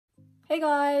Hey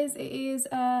guys, it is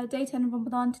day 10 of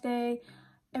Ramadan today.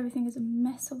 Everything is a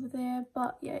mess over there,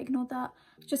 but yeah, ignore that.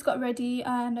 Just got ready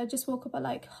and I just woke up at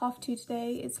like 2:30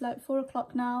 today. It's like 4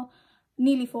 o'clock now,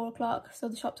 nearly 4 o'clock, so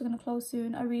the shops are going to close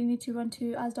soon. I really need to run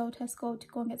to Asda or Tesco to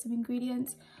go and get some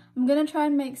ingredients. I'm going to try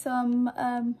and make some,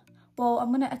 I'm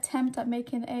going to attempt at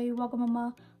making a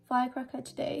Wagamama firecracker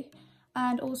today.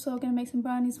 And also going to make some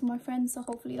brownies for my friends, so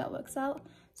hopefully that works out.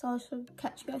 So I shall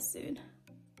catch you guys soon.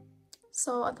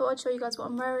 So I thought I'd show you guys what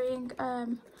I'm wearing.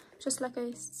 Just like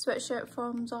a sweatshirt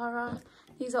from Zara.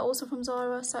 These are also from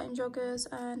Zara, satin joggers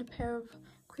and a pair of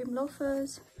cream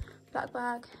loafers, black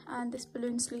bag and this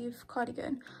balloon sleeve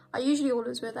cardigan. I usually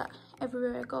always wear that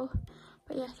everywhere I go,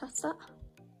 but yeah, that's that.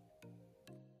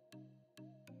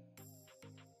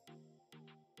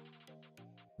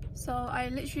 So I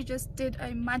literally just did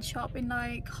a mad shop in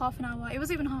like half an hour. It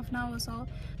wasn't even half an hour or so.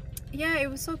 Yeah, it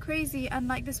was so crazy. And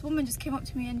like this woman just came up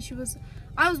to me and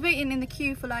I was waiting in the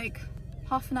queue for like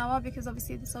half an hour because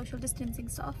obviously the social distancing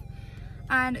stuff.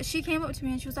 And she came up to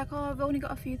me and she was like, oh, I've only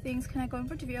got a few things, can I go in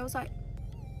front of you? I was like,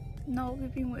 no,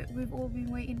 we've all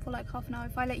been waiting for like half an hour.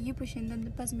 If I let you push in, then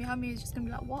the person behind me is just gonna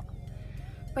be like, what?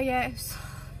 But yeah,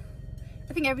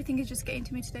 I think everything is just getting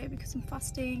to me today because I'm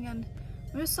fasting and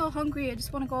I'm just so hungry. I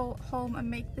just want to go home and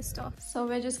make this stuff. So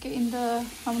we're just getting the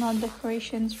Ramadan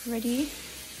decorations ready.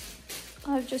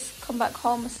 I've just come back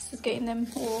home, my sister's getting them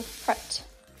all prepped.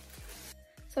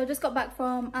 So I just got back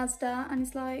from Asda and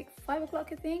it's like 5 o'clock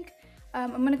I think.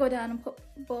 I'm gonna go down and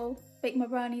bake my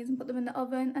brownies and put them in the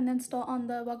oven and then start on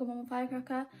the Wagamama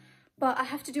firecracker. But I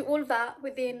have to do all of that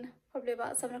within probably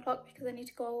about 7 o'clock because I need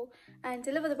to go and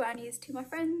deliver the brownies to my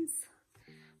friends.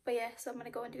 But yeah, so I'm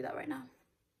gonna go and do that right now.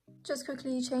 Just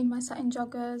quickly change my satin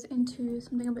joggers into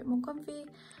something a bit more comfy.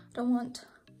 Don't want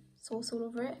sauce all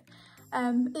over it.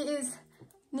 It is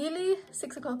nearly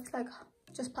 6 o'clock, it's like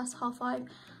just past 5:30.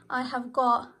 I have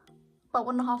got about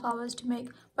 1.5 hours to make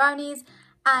brownies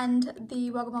and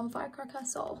the Wagamama firecracker,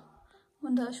 so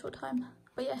under a short time.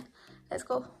 But yeah, let's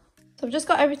go. So I've just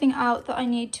got everything out that I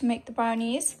need to make the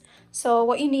brownies. So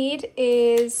what you need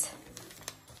is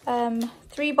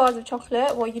 3 bars of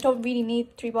chocolate. Well, you don't really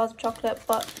need 3 bars of chocolate,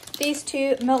 but these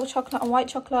two, milk chocolate and white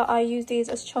chocolate, I use these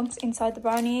as chunks inside the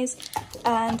brownies.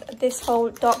 And this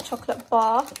whole dark chocolate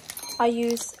bar,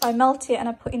 I melt it and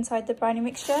I put inside the brownie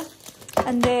mixture.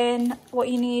 And then what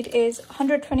you need is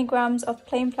 120 grams of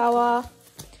plain flour,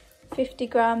 50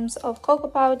 grams of cocoa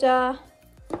powder,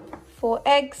 4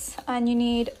 eggs, and you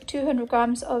need 200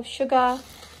 grams of sugar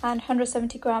and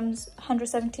 170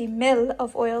 ml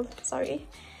of oil, sorry.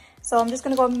 So I'm just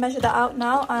going to go and measure that out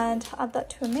now and add that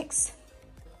to a mix.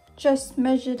 Just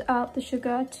measured out the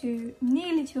sugar to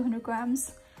nearly 200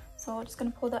 grams. So I'm just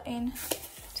going to pour that in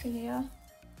to here.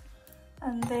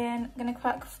 And then I'm going to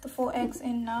crack the 4 eggs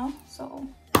in now. So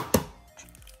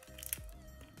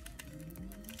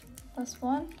that's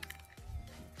one.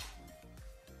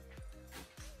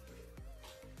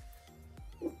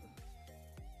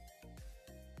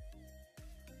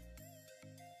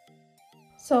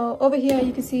 So over here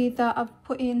you can see that I've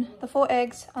put in the 4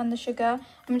 eggs and the sugar.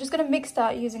 I'm just going to mix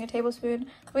that using a tablespoon.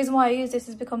 The reason why I use this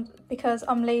is because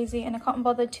I'm lazy and I can't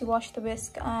bother to wash the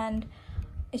whisk, and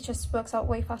it just works out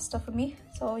way faster for me.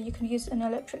 So you can use an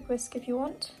electric whisk if you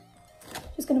want.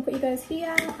 Just going to put you guys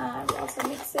here and also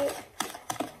mix it.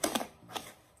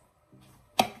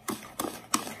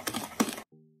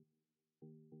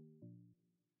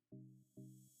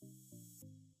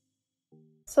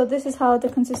 So this is how the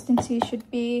consistency should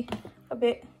be, a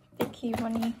bit thicky,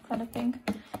 runny kind of thing.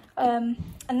 And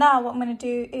now what I'm going to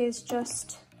do is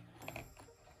just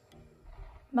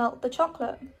melt the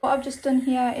chocolate. What I've just done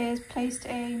here is placed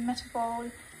a metal bowl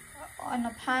on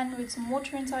a pan with some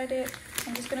water inside it.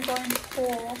 I'm just going to go and pour,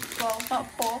 well,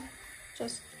 not pour,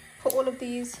 just put all of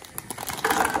these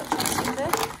chocolate chunks in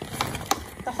there,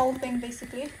 the whole thing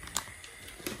basically,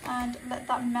 and let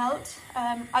that melt.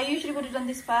 I usually would have done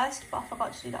this first, but I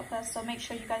forgot to do that first, so make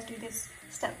sure you guys do this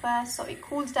step first so it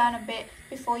cools down a bit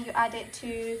before you add it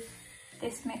to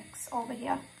this mix over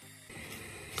here.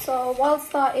 So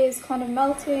whilst that is kind of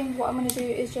melting, what I'm going to do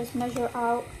is just measure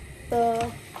out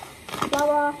the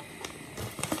flour,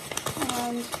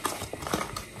 and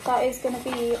that is going to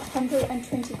be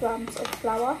 120 grams of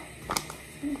flour.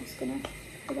 I'm just going to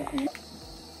put that in.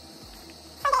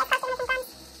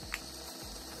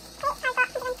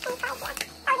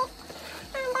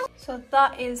 So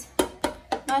that is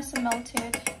nice and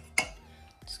melted.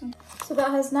 So that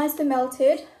has nicely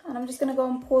melted, and I'm just going to go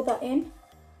and pour that in.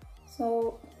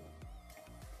 So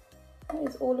that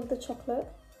is all of the chocolate,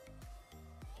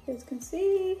 as you can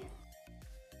see.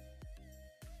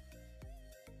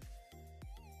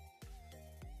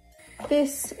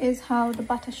 this is how the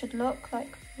batter should look,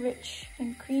 like rich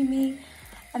and creamy.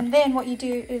 And then what you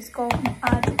do is go and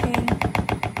add in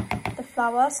the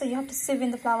flour. So you have to sieve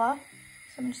in the flour.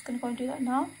 So I'm just going to go and do that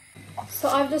now. So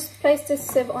I've just placed this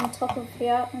sieve on top of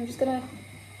here. I'm just going to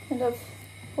kind of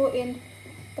put in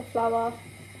the flour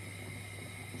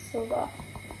so that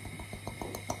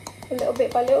a little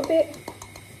bit by little bit.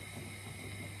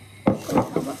 Not sure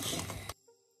how much.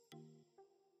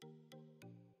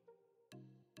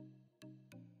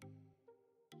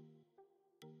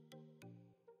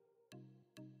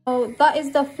 So that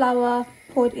is the flour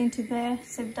poured into there,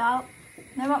 sieved out.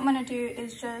 Now what I'm going to do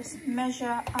is just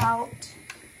measure out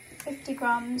 50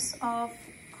 grams of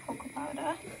cocoa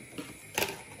powder.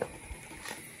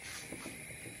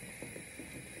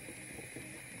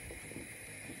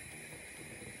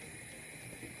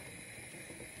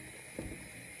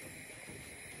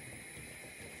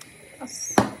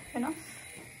 That's enough.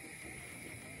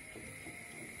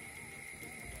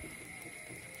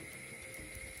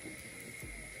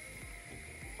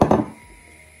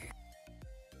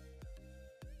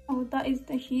 Oh, that is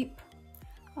the heap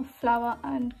of flour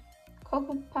and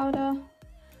cocoa powder.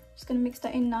 Just gonna mix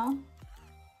that in now.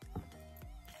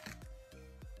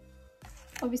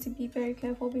 Obviously be very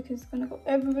careful because it's gonna go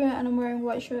everywhere, and I'm wearing a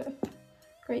white shirt.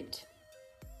 Great.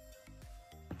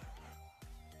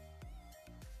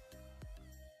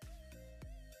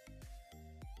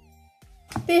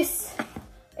 This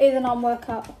is an arm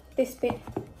workout, this bit.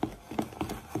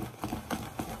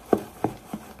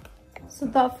 So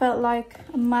that felt like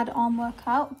a mad arm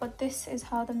workout, but this is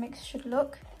how the mix should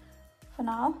look for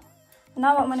now. And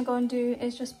now what I'm going to go and do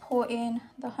is just pour in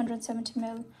the 170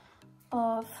 ml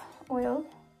of oil.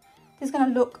 This is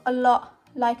going to look a lot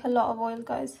like a lot of oil,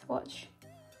 guys, watch.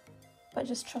 But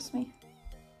just trust me.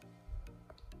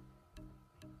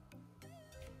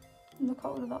 Look at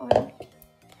all of the oil.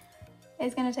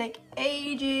 It's going to take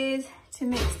ages to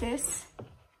mix this.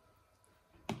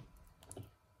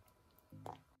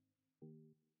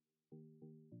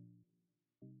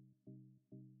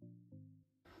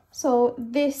 So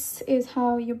this is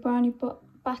how your brownie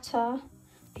batter,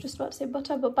 just about to say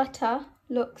butter, but batter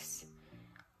looks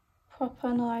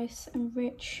proper nice and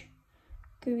rich,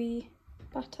 gooey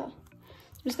batter.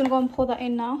 I'm just going to go and pour that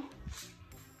in now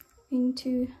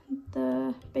into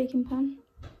the baking pan.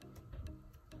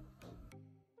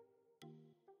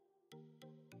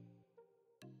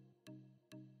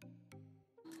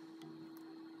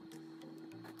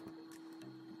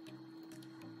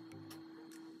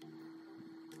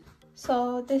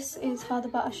 So this is how the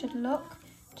batter should look.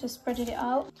 Just spreaded it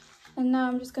out. And now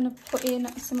I'm just going to put in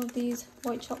some of these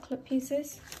white chocolate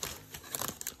pieces,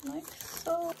 like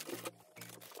so.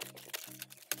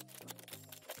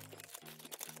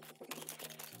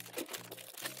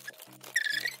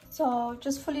 So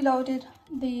just fully loaded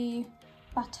the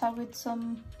batter with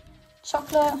some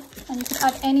chocolate, and you can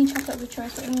add any chocolate of your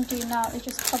choice. What I'm going to do now is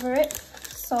just cover it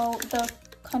so the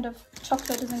kind of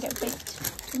chocolate doesn't get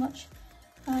baked too much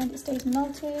and it stays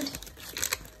melted.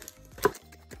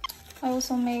 I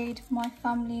also made my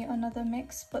family another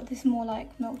mix, but this is more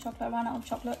like milk chocolate. I ran out of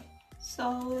chocolate.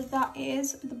 So that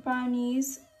is the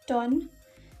brownies done.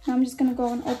 Now I'm just going to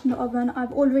go and open the oven.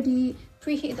 I've already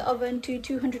preheated the oven to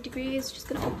 200 degrees. Just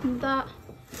going to open that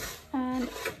and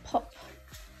pop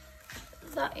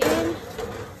that in.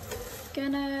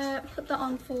 Gonna put that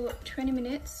on for 20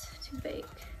 minutes to bake.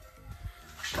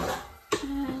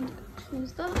 And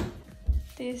close that.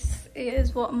 This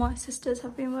is what my sisters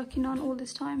have been working on all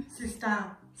this time. Sister.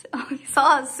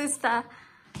 Oh, sister.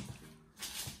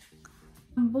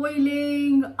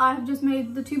 Boiling. I have just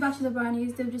made the 2 batches of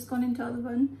brownies. They've just gone into the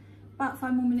oven. About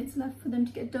 5 more minutes left for them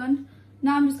to get done.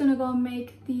 Now I'm just going to go and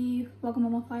make the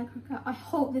Wagamama firecracker. I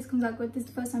hope this comes out good. This is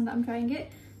the first time that I'm trying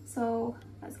it. So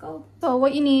let's go. So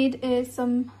what you need is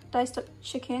some diced up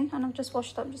chicken, and I've just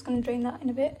washed up. I'm just going to drain that in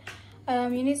a bit.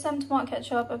 You need some tomato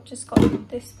ketchup. I've just got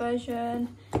this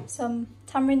version. Some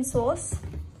tamarind sauce,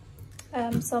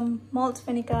 some malt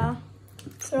vinegar,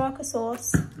 Sriracha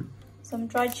sauce, some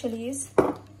dried chilies.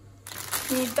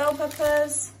 You need bell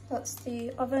peppers, that's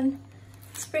the oven,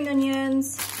 spring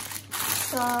onions,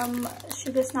 some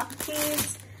Sugarsnap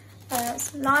peas,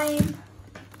 some lime,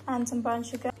 and some brown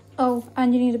sugar. Oh,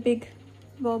 and you need a big,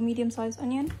 well, medium-sized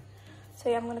onion. So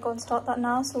yeah, I'm going to go and start that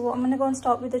now. So I'm going to go and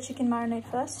start with the chicken marinade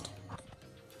first.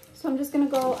 So I'm just going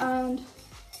to go and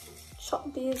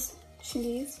chop these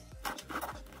chilies.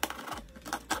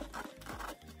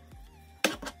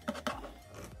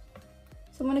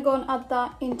 So I'm going to go and add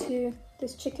that into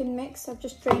this chicken mix. I've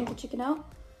just drained the chicken out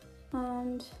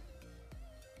and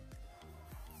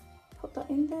put that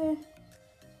in there.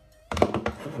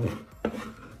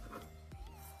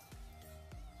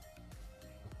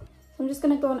 just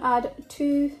going to go and add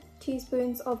 2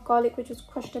 teaspoons of garlic, which was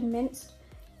crushed and minced,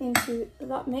 into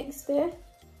that mix there.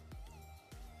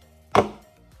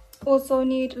 Also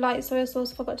need light soy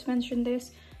sauce, forgot to mention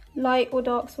this. Light or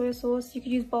dark soy sauce, you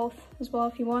could use both as well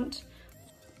if you want.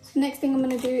 So next thing I'm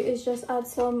going to do is just add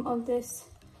some of this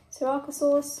Sriracha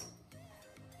sauce.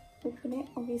 Open it,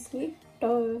 obviously.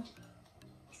 Duh.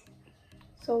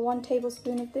 So 1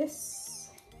 tablespoon of this.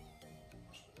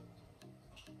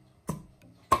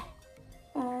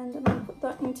 And I'm going to put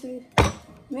that into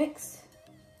mix.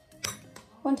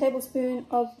 1 tablespoon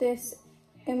of this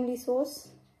Imli sauce.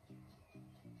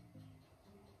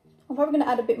 I'm probably going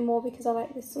to add a bit more because I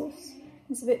like this sauce.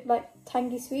 It's a bit like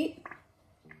tangy sweet.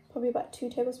 Probably about 2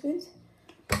 tablespoons.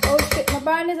 Oh shit, my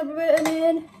brownies are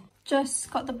burning. Just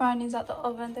got the brownies out the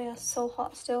oven. They are so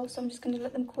hot still, so I'm just going to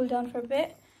let them cool down for a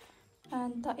bit.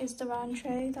 And that is the round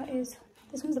tray. This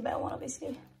one's the better one,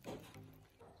 obviously.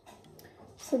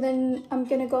 So then I'm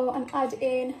going to go and add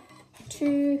in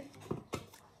 2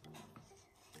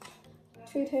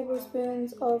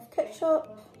 tablespoons of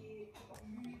ketchup.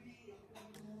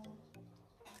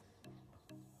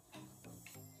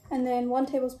 And then 1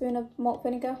 tablespoon of malt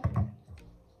vinegar.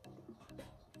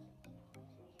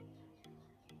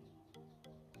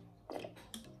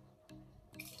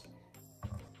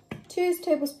 Two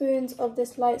tablespoons of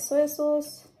this light soy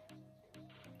sauce.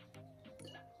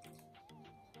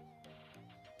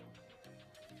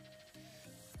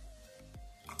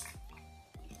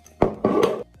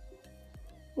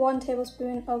 One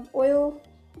tablespoon of oil.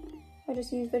 I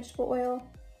just use vegetable oil.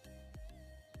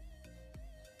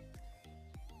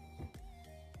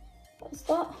 That's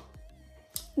that.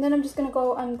 And then I'm just going to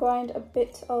go and grind a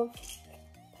bit of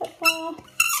pepper.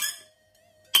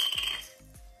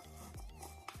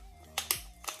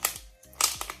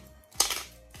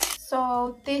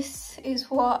 So this is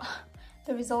what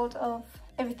the result of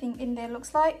everything in there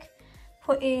looks like.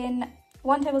 Put in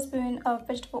 1 tablespoon of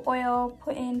vegetable oil,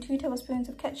 put in 2 tablespoons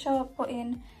of ketchup, put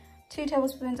in 2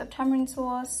 tablespoons of tamarind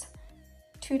sauce,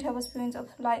 2 tablespoons of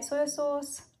light soy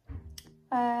sauce,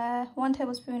 1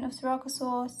 tablespoon of Sriracha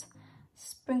sauce,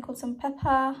 sprinkle some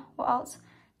pepper. What else?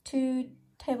 2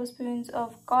 tablespoons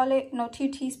of garlic, no, 2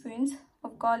 teaspoons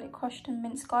of garlic, crushed and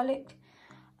minced garlic.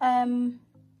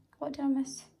 What did I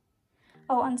miss?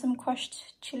 Oh, and some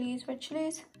crushed chilies, red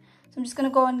chilies. So I'm just going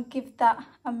to go and give that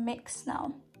a mix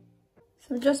now.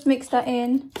 So just mix that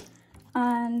in,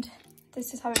 and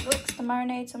this is how it looks, the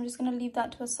marinade. So I'm just going to leave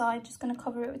that to a side, just going to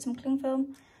cover it with some cling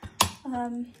film.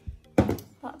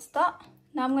 That's that.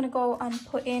 Now I'm going to go and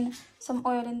put in some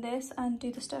oil in this and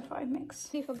do the stir fry mix.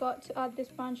 I forgot to add this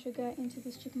brown sugar into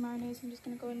this chicken marinade, so I'm just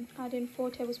going to go and add in 4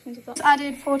 tablespoons of that. Just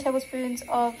added 4 tablespoons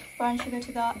of brown sugar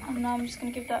to that, and now I'm just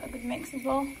going to give that a good mix as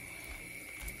well.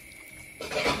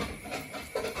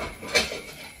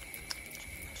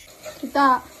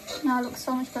 That now looks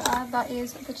so much better. That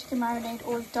is the chicken marinade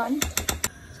all done.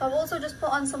 So I've also just put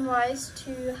on some rice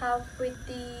to have with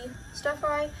the stir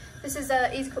fry. This is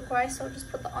easy cook rice, so I'll just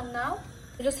put that on now.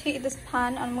 I just heated this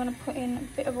pan and I'm going to put in a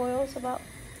bit of oil, so about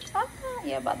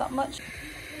that much.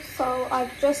 So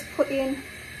I've just put the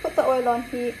oil on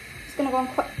heat. Just going to go and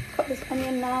cut this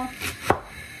onion now.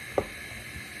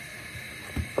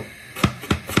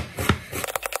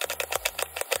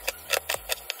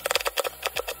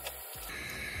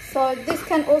 So this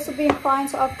can also be in fine,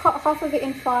 so I've cut half of it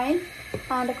in fine,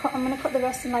 and I'm going to cut the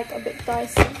rest in like a bit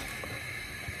dicey.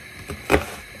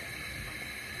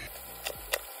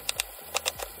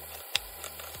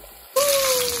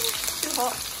 Too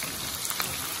hot.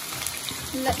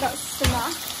 Let that simmer.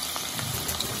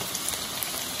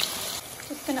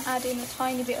 Just going to add in a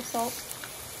tiny bit of salt,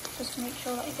 just to make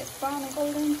sure that it gets brown and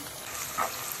golden.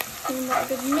 Give that a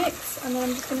good mix, and then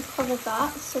I'm just going to cover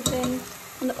that. So then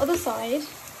on the other side,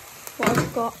 what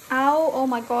I've got, oh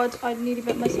my god, I nearly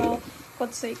bit myself,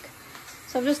 God's sake.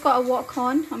 So I've just got a wok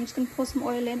on. I'm just going to pour some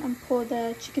oil in and pour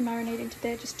the chicken marinade into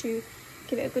there just to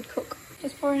give it a good cook.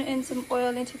 Just pouring in some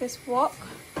oil into this wok.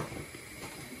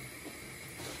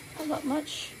 Not that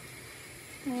much.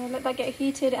 Let that get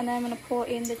heated, and then I'm going to pour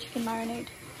in the chicken marinade.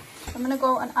 I'm going to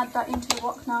go and add that into the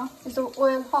wok now. Is the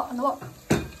oil hot on the wok?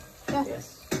 Yeah?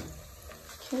 Yes.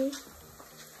 Okay.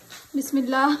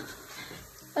 Bismillah.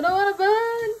 I don't want to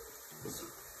burn.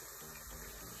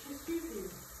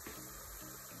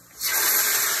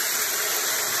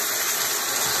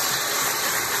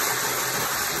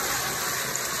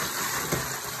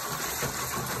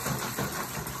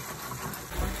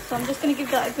 So I'm just going to give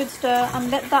that a good stir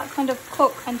and let that kind of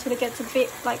cook until it gets a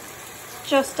bit like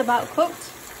just about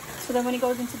cooked. So then when it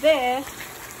goes into there,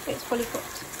 it's fully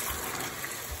cooked.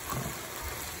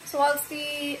 So whilst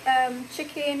the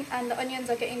chicken and the onions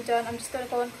are getting done, I'm just going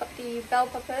to go and cut the bell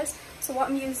peppers. So what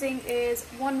I'm using is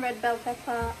 1 red bell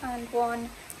pepper and 1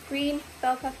 green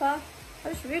bell pepper. I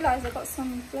just realised I got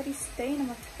some bloody stain on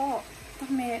my top.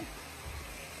 Damn it.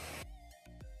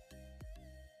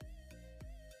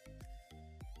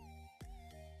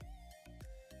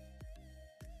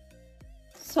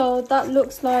 So that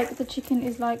looks like the chicken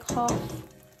is like half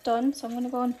done. So I'm going to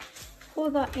go and pour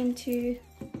that into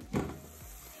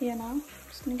here now.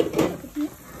 Just going to give it a good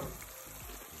minute.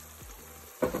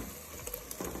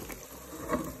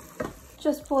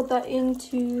 Just pour that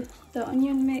into the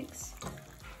onion mix.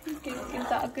 Give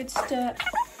that a good stir.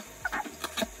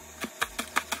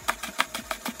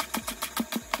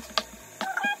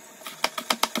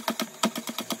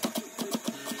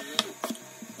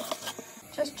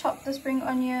 Just chop the spring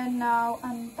onion now,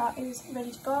 and that is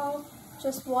ready to go.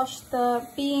 Just wash the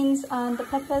beans and the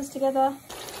peppers together.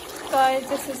 Guys,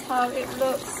 this is how it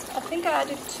looks. I think I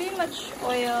added too much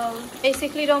oil.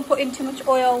 Basically, don't put in too much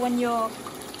oil when you're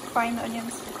frying the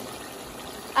onions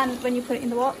and when you put it in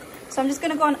the wok. So I'm just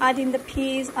going to go and add in the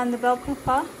peas and the bell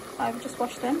pepper. I've just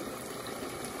washed them.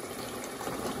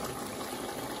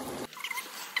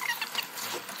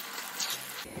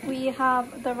 We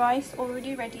have the rice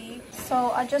already ready.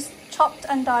 So I just chopped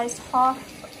and diced half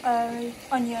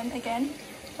onion again.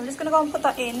 I'm just going to go and put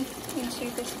that into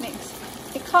this mix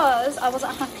because I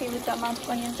wasn't happy with the amount of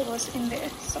onions that was in there.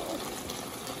 So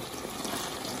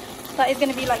that is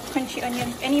going to be like crunchy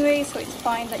onions anyway, so it's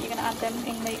fine that you're going to add them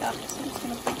in later. So I'm just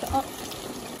going to put that up.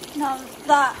 Now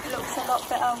that looks a lot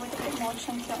better with a bit more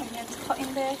chunky onions cut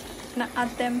in there. I'm going to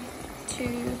add them to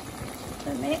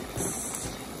the mix.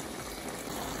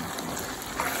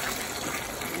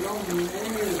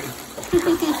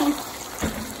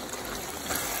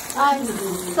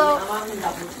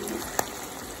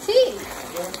 Tea?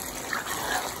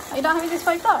 Are you not having this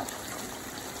 5 star?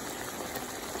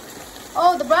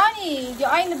 Oh, the brownies! You're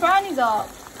eyeing the brownies up.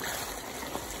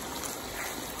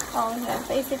 Oh yeah,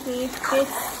 basically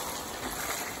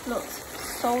this looks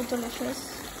so delicious.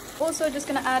 Also just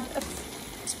gonna add a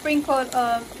sprinkle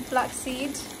of black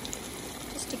seed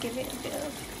just to give it a bit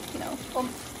of, you know,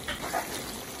 oomph.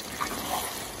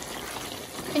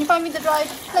 Can you find me the dried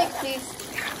flakes, please?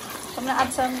 I'm gonna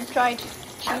add some dried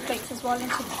chili flakes as well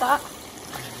into that.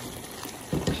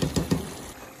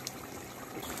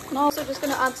 I'm also just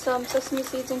going to add some sesame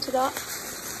seeds into that.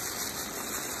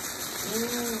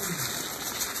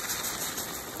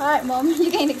 Alright Mom,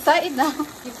 you're getting excited now.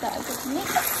 Give that a good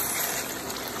mix.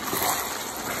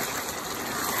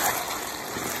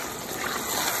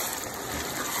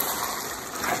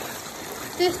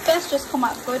 This best just come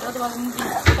out good, otherwise I'm going to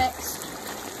be vexed.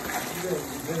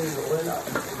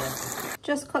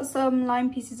 Just cut some lime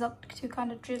pieces up to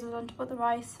kind of drizzle on top of the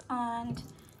rice, and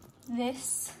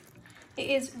this. It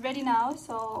is ready now,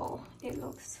 so it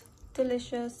looks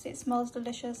delicious. It smells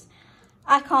delicious.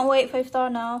 I can't wait for iftar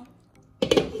now.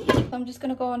 So I'm just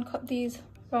gonna go and cut these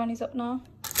brownies up now.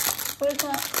 What is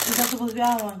that? Is that supposed to be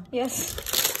our one? Yes.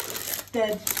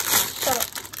 Dead. Shut up.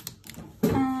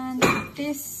 And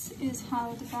this is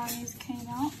how the brownies came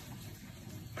out.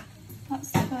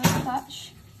 That's the first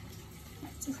batch.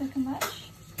 That's the second batch.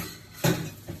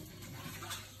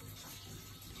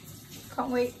 Can't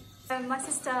wait. My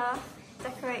sister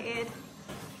decorated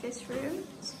this room.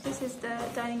 So this is the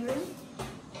dining room.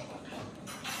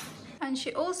 And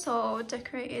she also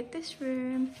decorated this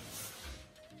room.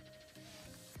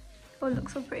 Oh, it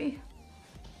looks so pretty.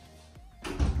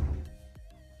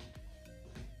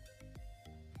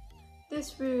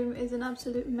 This room is an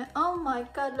absolute mess. Oh my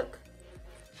god, look.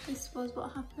 This was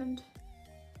what happened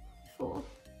before.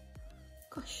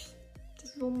 Gosh,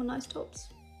 this is all my nice tops.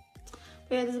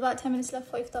 But yeah, there's about 10 minutes left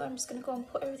for iftar. I'm just gonna go and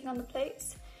put everything on the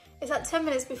plates. It's at 10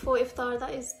 minutes before iftar.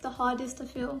 That is the hardest I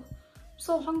feel. I'm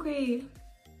so hungry.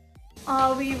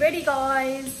 Are we ready,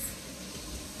 guys?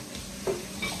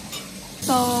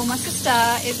 So my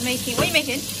sister is making, what are you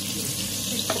making?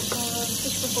 Fish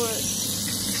pakoras.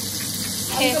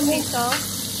 KFC style.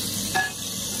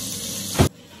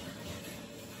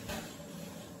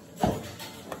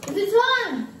 Is it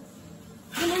time?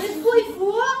 It's boy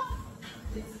for?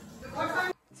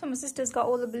 So my sister's got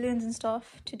all the balloons and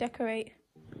stuff to decorate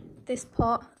this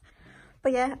pot.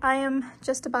 But yeah, I am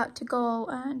just about to go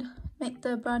and make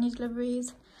the brownie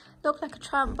deliveries. Look like a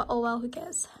tramp, but oh well, who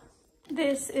cares?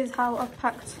 This is how I've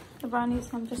packed the brownies.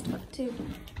 I'm just about to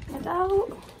head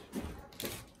out.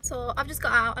 So I've just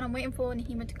got out and I'm waiting for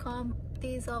Nahima to come.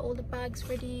 These are all the bags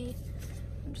ready.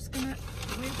 I'm just gonna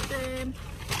move them.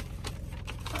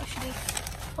 Actually,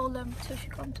 hold them till she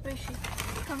comes. Where is she?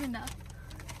 Coming now.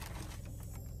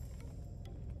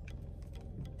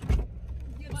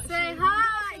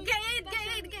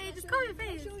 your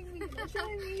face. You're not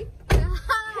showing me.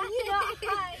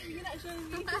 You're not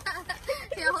showing me.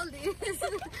 Yeah, hold this.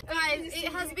 Guys,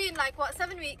 it has been like what,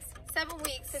 7 weeks? 7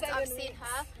 weeks since I've seen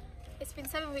her. It's been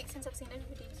 7 weeks since I've seen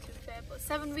anybody, to be fair, but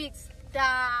 7 weeks.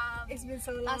 Damn. It's been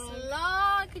so long. That's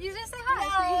long. Could you just say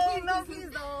hi? No, please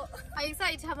don't. Are you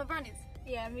excited to have my brownies?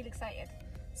 Yeah, I'm really excited.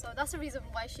 So that's the reason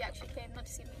why she actually came, not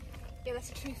to see me. Yeah, that's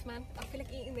the truth, man. I feel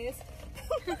like eating this.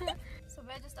 So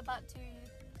we're just about to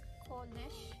call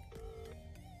Nish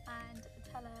and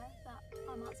tell her that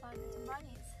I'm outside with some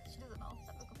brownies. She doesn't know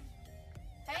that we're coming.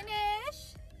 Hey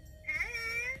Nish!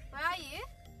 Where are you?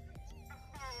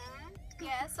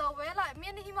 Yeah, so we're like, me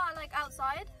and Hima are like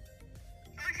outside.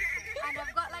 And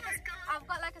I've got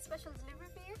like a special delivery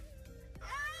for you.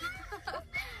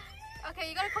 Okay,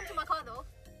 you gotta come to my car though.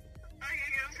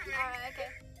 Alright, okay.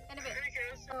 In a bit.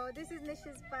 Oh, this is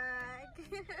Nish's bag.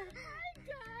 Say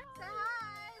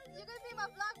hi. You're gonna be my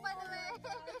vlog, by the way.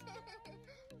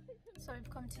 So we've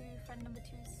come to friend number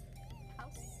 2's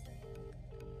house.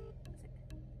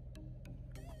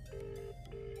 That's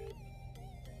it.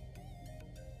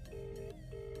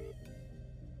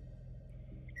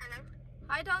 Hello.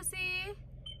 Hi, Dulcie.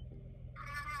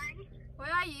 Hi.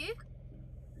 Where are you?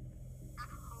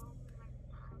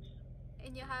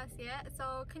 In your house, yeah?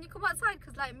 So can you come outside?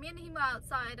 Because like me and him are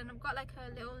outside and I've got like a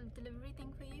little delivery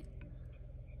thing for you.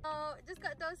 Oh, just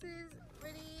got Dulcie's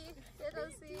ready. Yeah,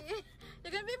 Dulcie.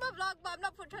 You're gonna be in my vlog, but I'm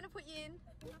not trying to put you in.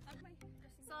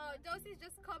 So Dulcie's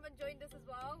just come and joined us as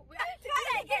well.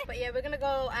 But yeah, we're gonna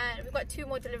go and we've got 2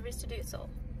 more deliveries to do, so.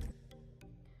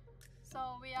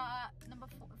 So we are at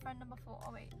friend number 4.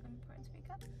 Oh wait, let me put it in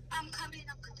speaker. I'm coming.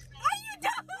 Are you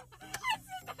done?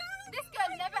 This girl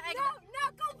never exits.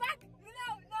 No, go back.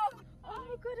 No. Oh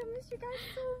my god, I miss you guys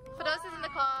so much. For those who's in the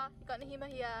car, you got Nahima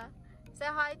here. Say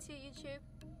hi to YouTube.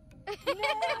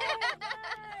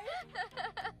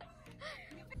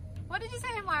 What did you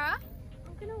say, Mara?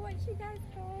 I'm gonna watch you guys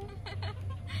go.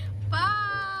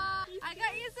 Bye. I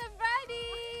got you some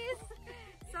brownies.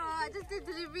 So I just did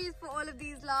deliveries for all of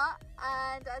these lot,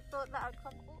 and I thought that I'd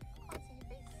come. Oh, I can't see your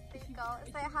face. There you go.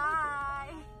 Say hi.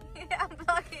 I'm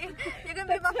vlogging. You're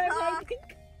gonna be my vlog.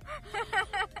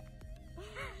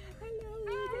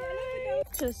 Hello.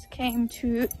 Just came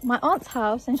to my aunt's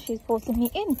house and she's forcing me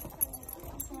in.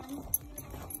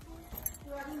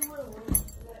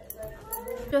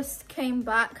 Just came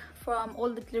back from all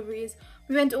the deliveries.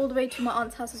 We went all the way to my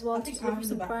aunt's house as well to deliver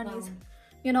some brownies.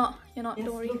 You're not,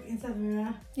 don't worry. Look inside the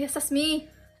mirror. Yes, that's me.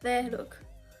 There, look.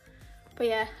 But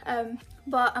yeah,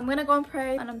 but I'm gonna go and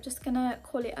pray and I'm just gonna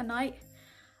call it a night.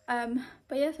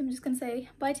 But yes, I'm just gonna say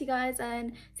bye to you guys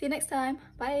and see you next time.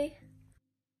 Bye.